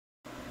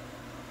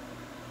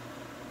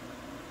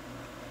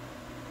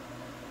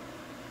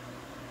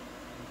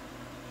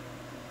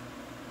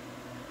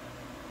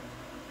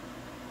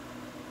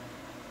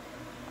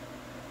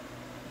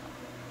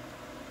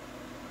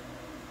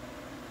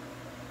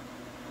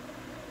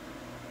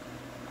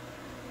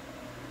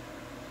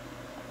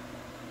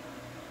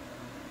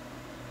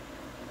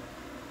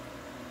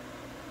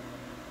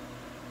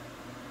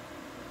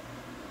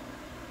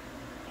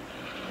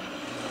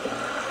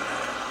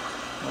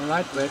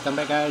Alright, welcome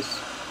back guys.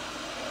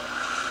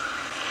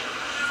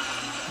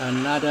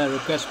 Another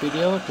request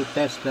video to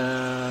test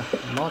the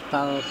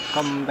Mortal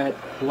Kombat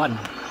 1.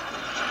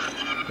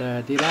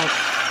 The device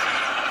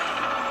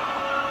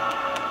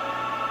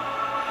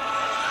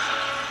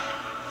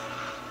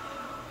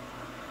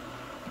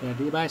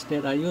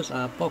that I use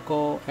are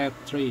Poco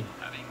F3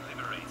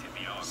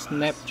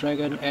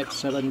 Snapdragon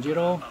 870,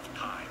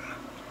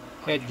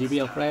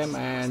 8GB of RAM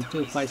and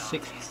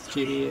 256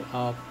 GB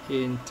of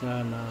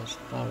internal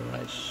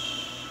storage.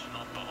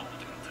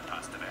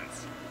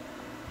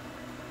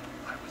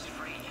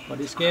 For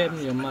this game,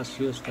 you must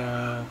use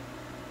the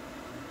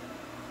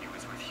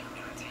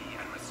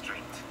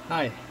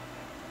high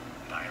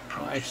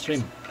or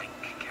extreme.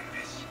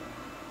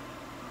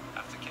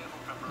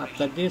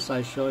 After this,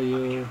 I show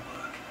you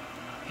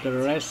the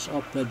rest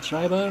of the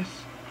driver,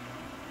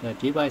 the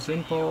device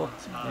info,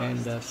 and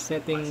the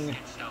setting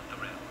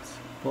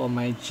for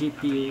my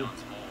GPU.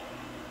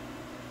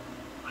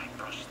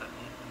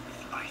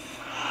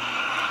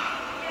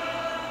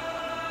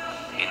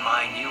 In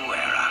my new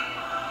era,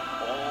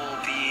 all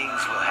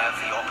beings will have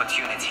the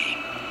opportunity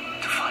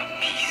to find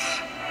peace.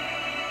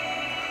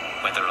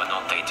 Whether or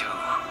not they do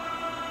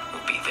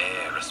will be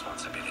their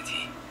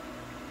responsibility.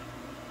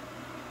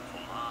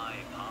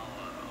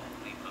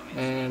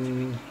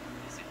 And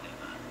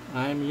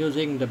I'm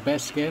using the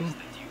best game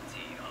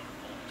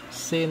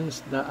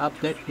since the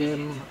update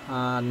game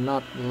are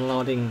not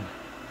loading.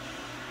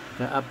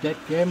 The update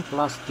game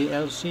plus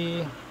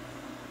DLC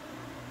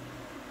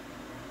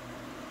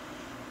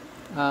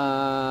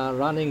are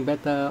running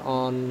better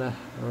on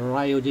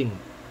Ryujin,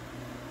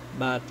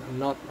 but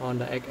not on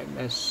the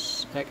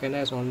XNS.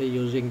 XNS only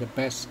using the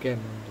best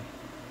game only.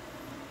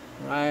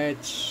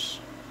 Right.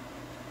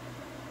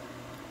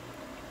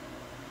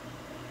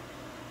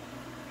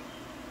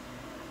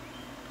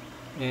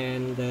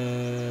 And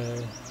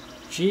the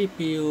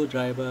GPU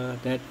driver,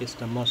 that is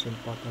the most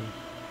important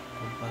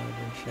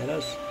compiling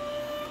shaders.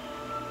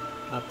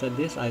 After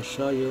this, I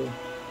show you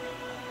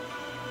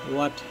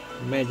what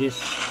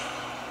Magis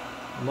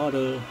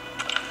model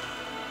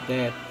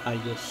that I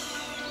use.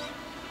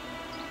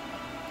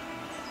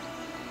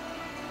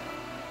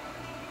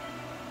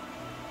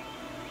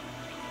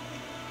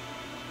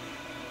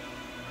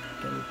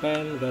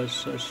 Campaign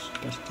versus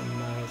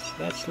customize.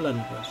 Let's learn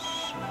this.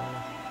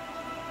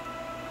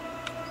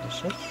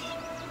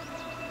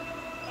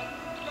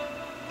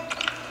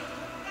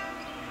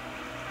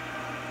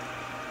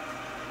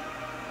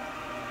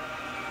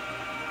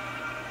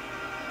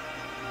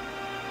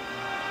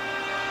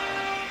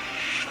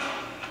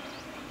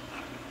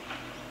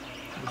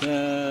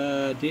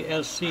 The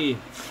DLC,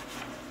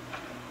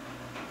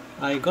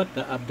 I got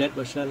the update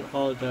version,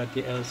 all the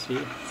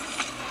DLC,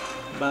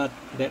 but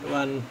that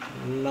one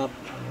not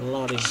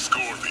loading.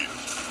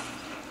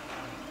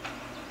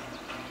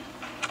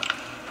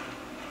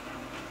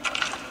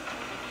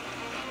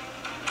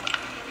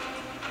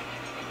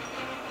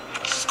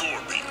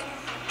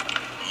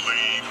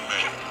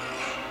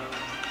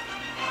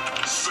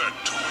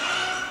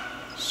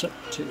 Set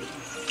to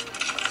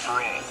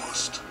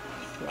Frost.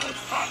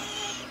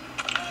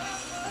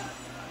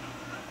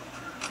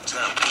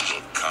 Temple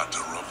of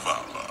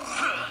Kataravala.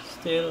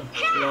 Still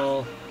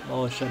slow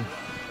motion.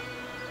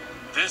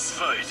 This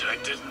fight I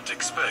didn't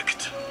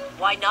expect.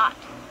 Why not?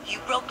 You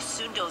broke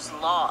Sundo's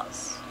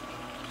laws.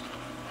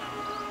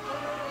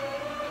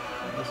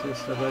 This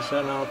is the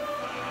version of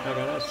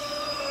Agaras.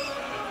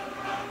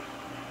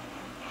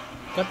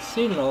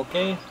 Cutscene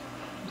okay.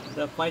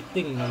 The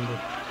fighting only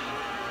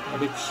a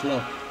bit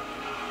slow.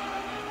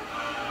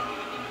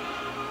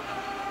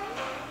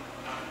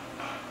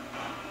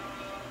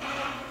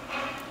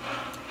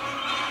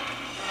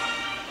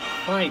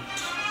 Fight!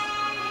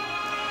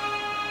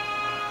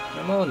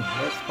 Come on,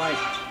 let's fight!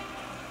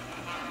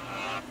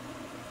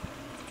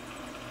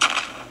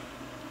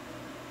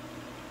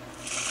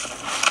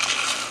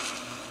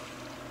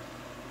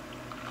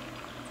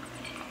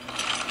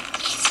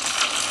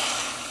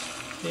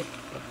 If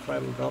the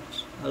frame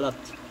drops a lot,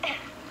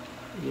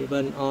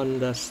 even on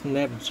the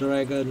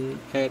Snapdragon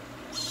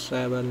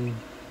 870.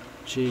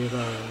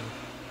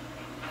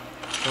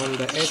 On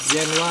the 8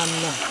 Gen 1,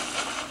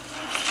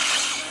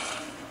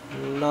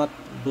 not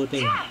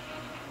booting.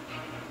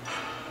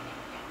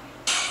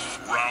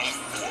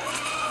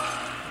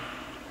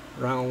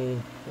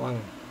 Round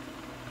one.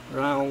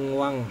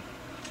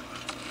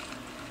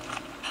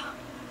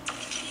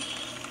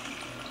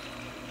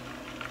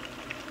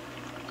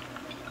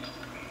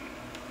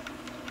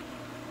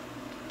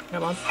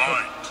 Come on,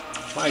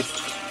 fight.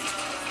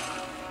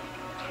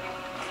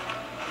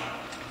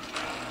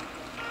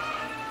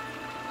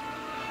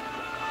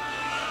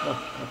 Oh,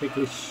 a big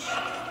glitch.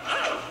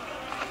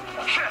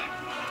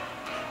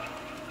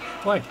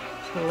 Why?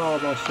 Slow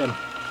motion.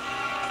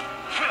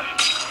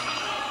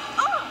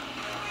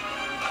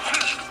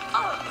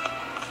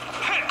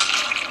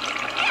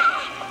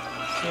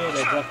 See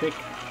the graphic.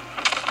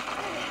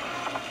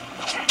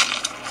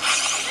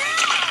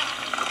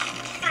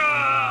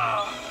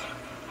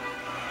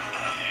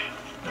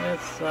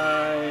 Let's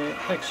try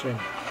extreme.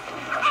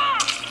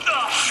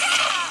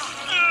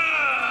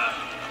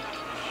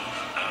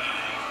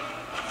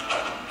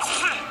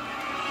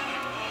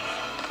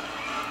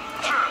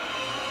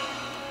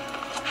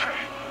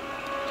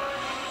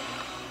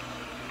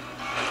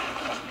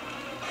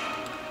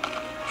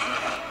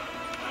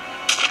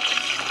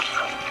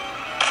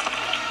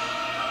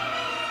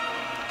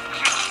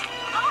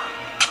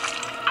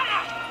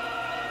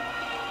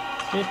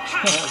 speed,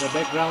 the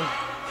background.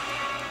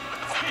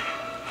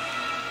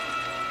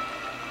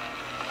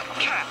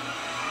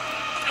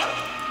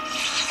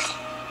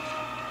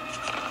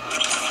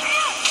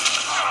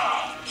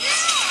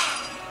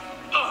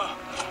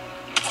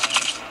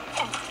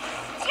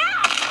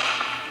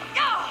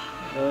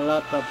 A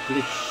lot of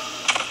glitch.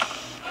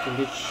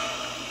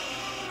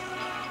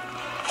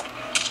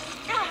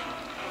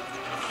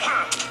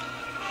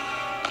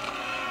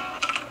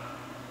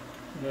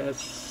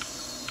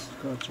 Yes,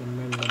 go to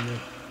main menu.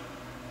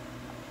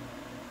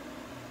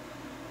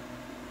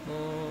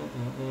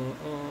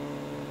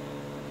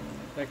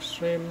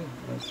 Extreme,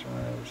 let's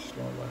try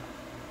slower.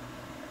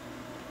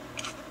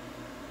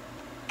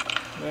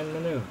 Main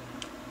menu.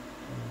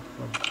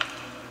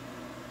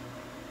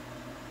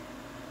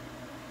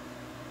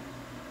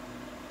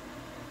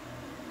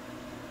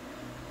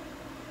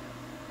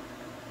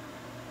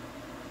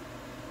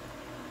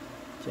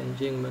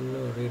 Changing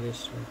menu really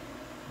slow.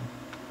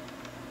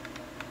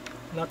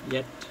 Not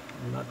yet.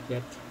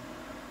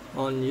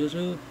 On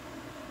user,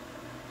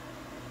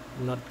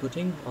 not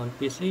putting. On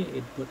PC,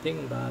 it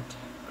putting, but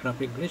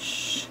graphic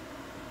glitch.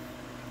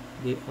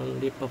 The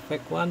only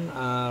perfect one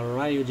are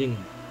Ryujin.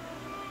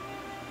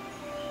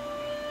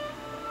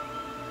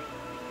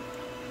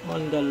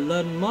 On the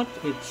learn mode,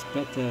 it's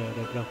better,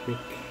 the graphic.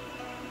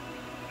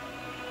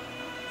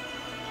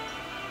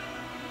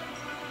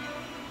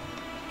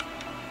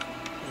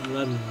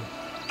 Learn.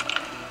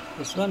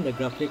 This one, the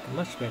graphic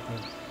much better.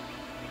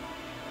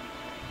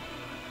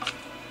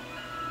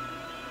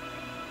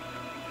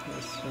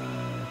 Let's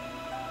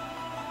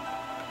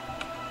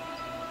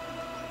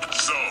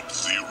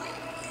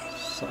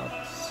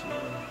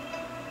Sub-Zero.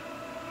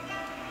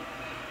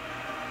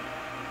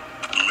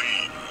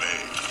 Lean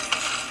May.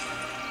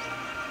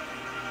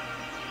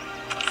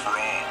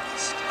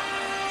 Frost.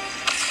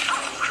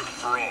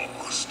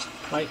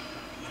 Right.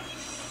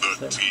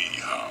 The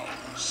Tea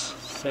House.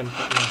 Same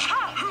partner.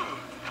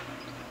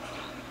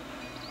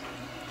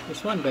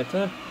 This one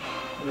better,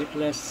 with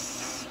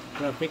less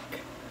graphic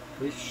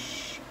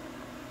glitch.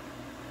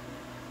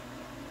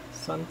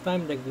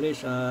 Sometimes the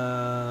glitch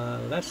are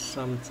less,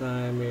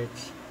 sometimes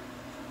it's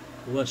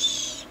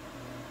worse.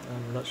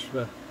 I'm not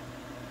sure.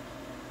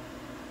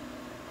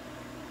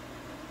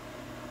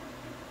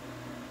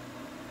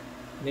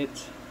 Need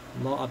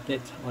more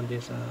update on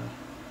this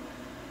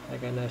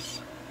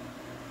against.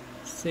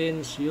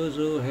 Since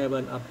Yuzu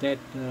haven't updated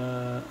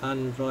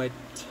Android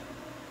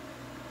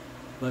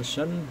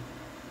version,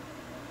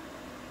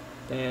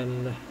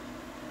 then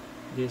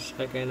this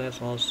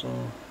against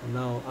also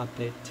now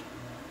update,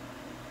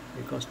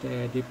 because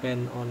they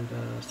depend on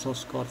the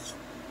source code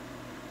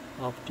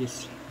of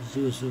this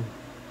Yuzu.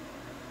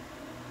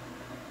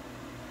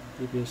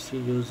 If you see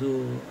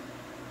Yuzu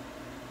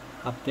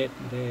update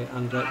the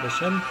Android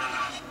version,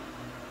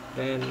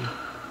 then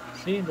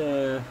see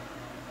the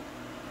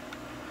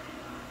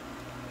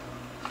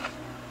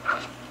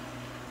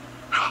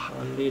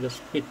only the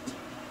speed,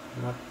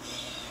 not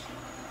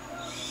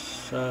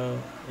so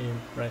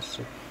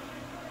impressive.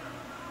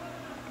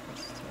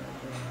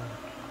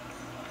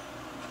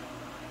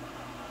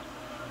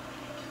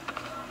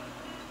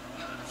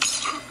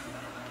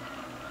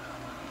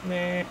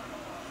 Nah,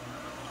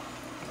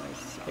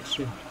 nice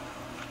extreme.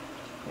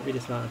 Maybe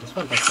this one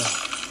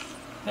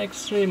faster.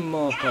 Extreme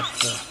more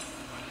faster.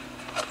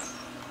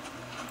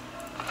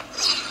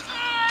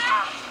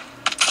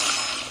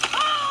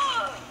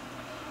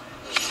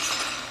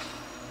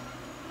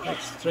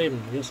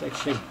 Extreme, use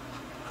extreme.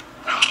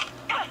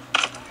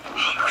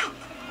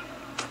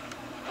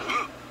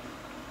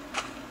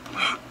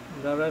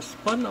 The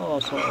response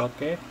also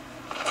okay.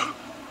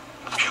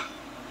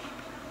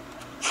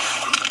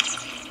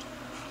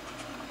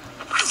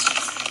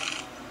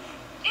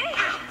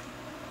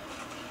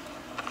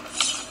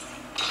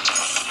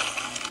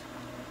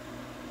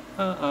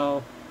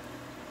 Uh-oh.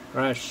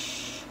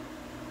 Crash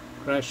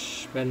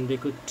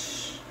Bandicoot.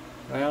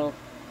 Well,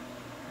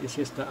 this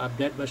is the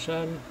update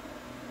version.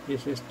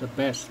 This is the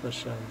best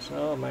version.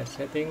 So my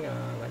setting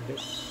like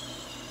this.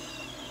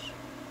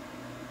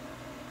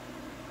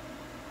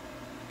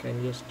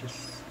 Can use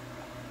this.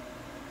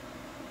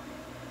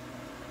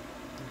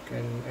 You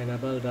can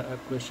enable the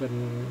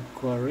acquisition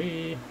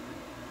query.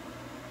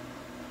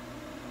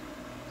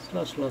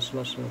 Slow.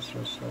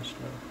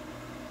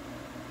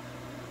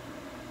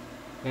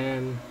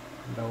 And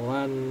the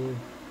one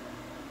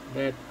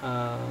that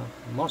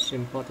most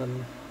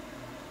important,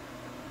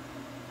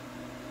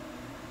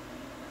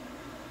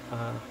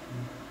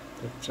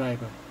 the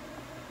driver.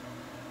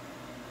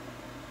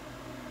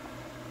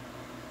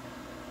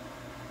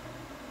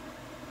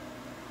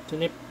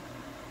 Turnip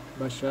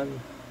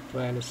version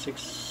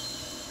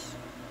 26.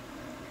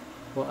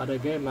 For other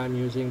game, I'm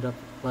using the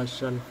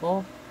version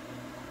 4.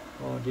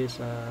 For this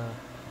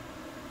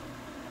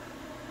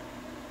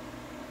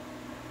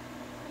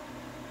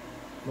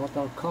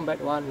Mortal Kombat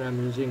 1,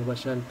 I'm using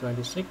version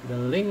 26. The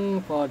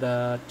link for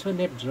the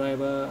Turnip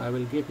driver I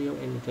will give you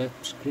in the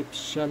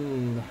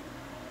description.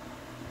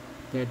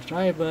 The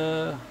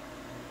driver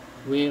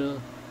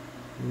will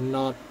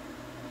not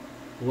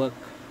work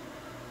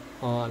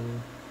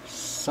on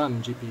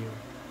some GPU.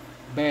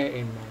 Bear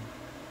in mind,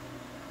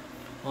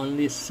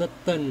 only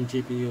certain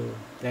GPU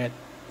that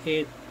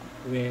it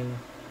will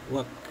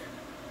work.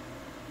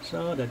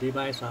 So the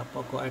device are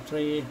Poco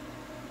F3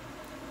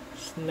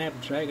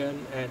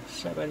 Snapdragon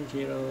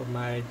 870.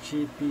 My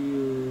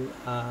GPU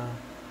are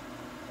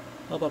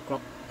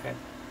overclock at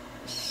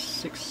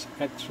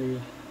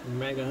 683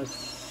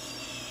 MHz.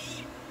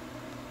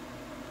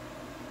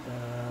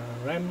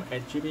 RAM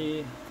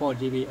 8GB,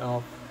 4GB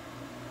of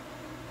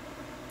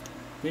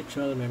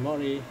virtual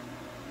memory.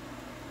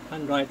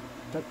 Android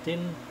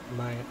 13.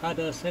 My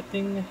other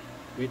setting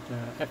with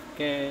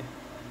FK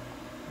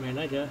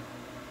manager.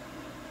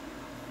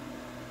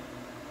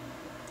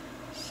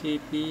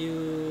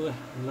 CPU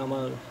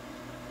normal,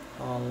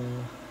 all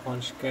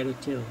on schedule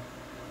till.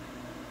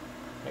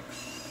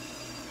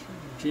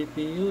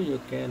 GPU you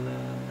can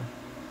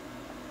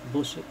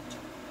boost it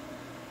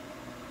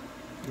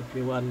if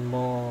you want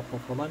more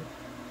performance.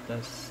 The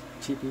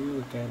GPU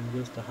you can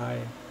use the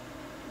high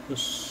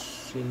boost.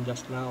 In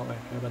just now I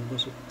haven't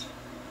boosted,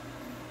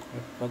 I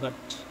forgot.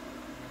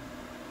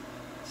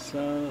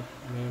 So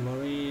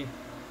memory,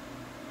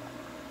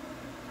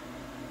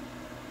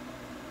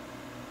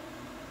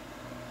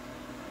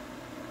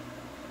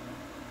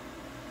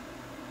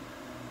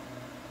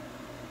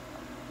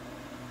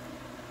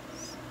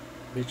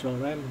 virtual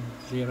RAM,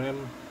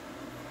 ZRAM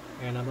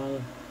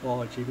enable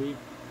 4GB.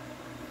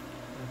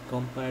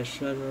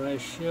 Compression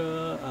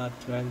ratio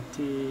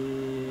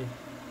 20.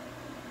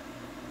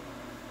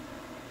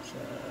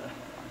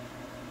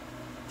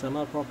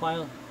 Thermal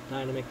profile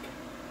dynamic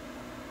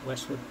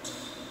Westwood.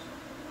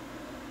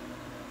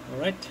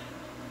 Alright,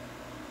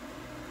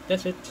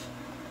 that's it.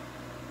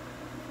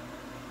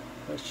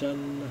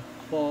 Version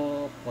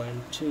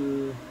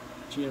 4.20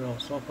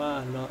 so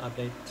far, no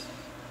update.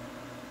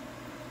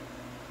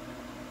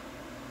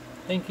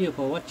 Thank you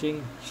for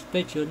watching.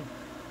 Stay tuned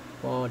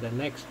for the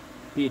next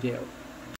video.